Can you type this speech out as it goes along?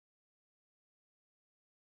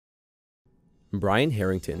Brian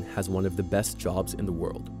Harrington has one of the best jobs in the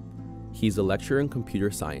world. He's a lecturer in computer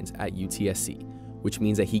science at UTSC, which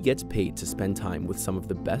means that he gets paid to spend time with some of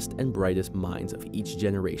the best and brightest minds of each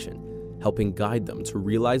generation, helping guide them to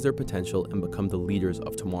realize their potential and become the leaders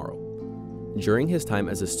of tomorrow. During his time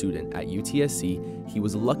as a student at UTSC, he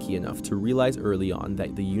was lucky enough to realize early on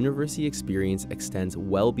that the university experience extends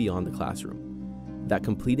well beyond the classroom, that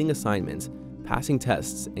completing assignments, passing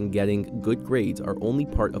tests, and getting good grades are only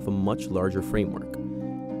part of a much larger framework.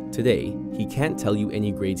 Today, he can't tell you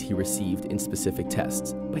any grades he received in specific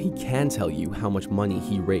tests, but he can tell you how much money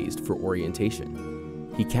he raised for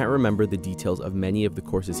orientation. He can't remember the details of many of the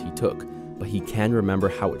courses he took, but he can remember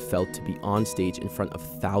how it felt to be on stage in front of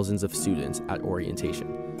thousands of students at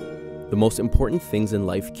orientation. The most important things in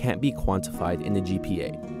life can't be quantified in a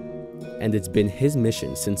GPA. And it's been his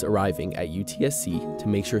mission since arriving at UTSC to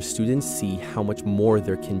make sure students see how much more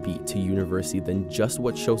there can be to university than just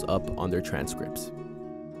what shows up on their transcripts.